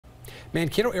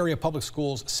Mankato Area Public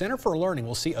Schools Center for Learning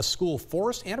will see a school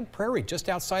forest and a prairie just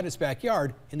outside its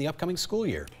backyard in the upcoming school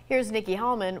year. Here's Nikki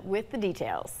Hallman with the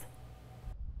details.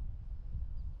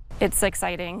 It's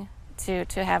exciting to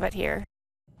have it here.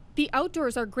 The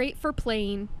outdoors are great for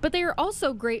playing, but they are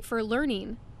also great for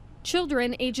learning.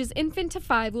 Children ages infant to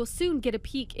 5 will soon get a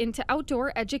peek into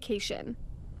outdoor education.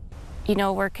 You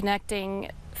know, we're connecting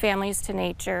families to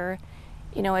nature.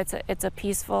 You know, it's a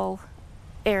peaceful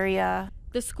area.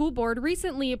 The school board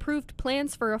recently approved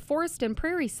plans for a forest and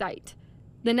prairie site.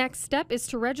 The next step is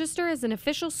to register as an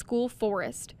official school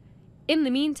forest. In the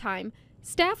meantime,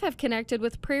 staff have connected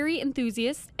with prairie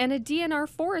enthusiasts and a DNR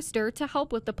forester to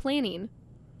help with the planning.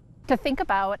 To think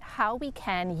about how we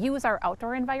can use our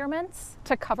outdoor environments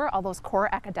to cover all those core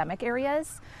academic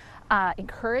areas,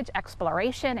 encourage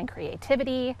exploration and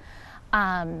creativity,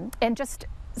 and just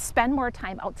spend more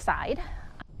time outside.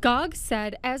 Gog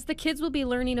said as the kids will be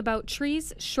learning about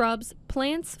trees, shrubs,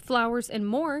 plants, flowers, and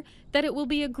more, that it will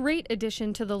be a great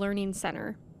addition to the Learning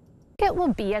Center. It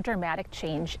will be a dramatic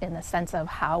change in the sense of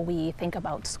how we think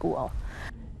about school.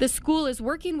 The school is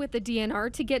working with the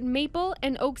DNR to get maple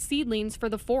and oak seedlings for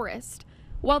the forest,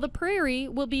 while the prairie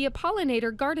will be a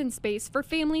pollinator garden space for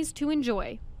families to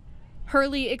enjoy.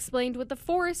 Hurley explained with the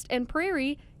forest and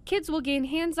prairie, kids will gain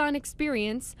hands-on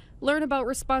experience, learn about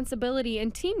responsibility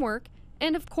and teamwork,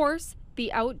 and of course,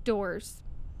 the outdoors.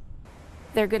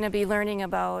 They're going to be learning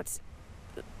about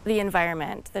the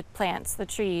environment, the plants, the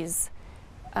trees,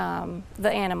 the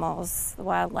animals, the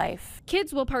wildlife.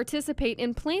 Kids will participate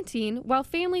in planting, while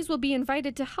families will be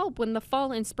invited to help when the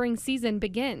fall and spring season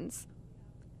begins.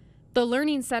 The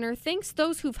Learning Center thanks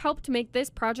those who've helped make this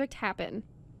project happen.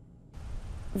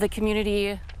 The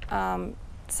community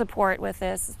support with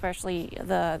this, especially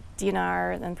the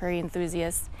DNR and prairie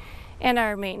enthusiasts, and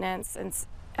our maintenance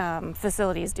and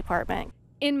facilities department.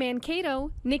 In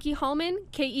Mankato, Nikki Hallman,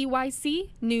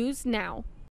 KEYC News Now.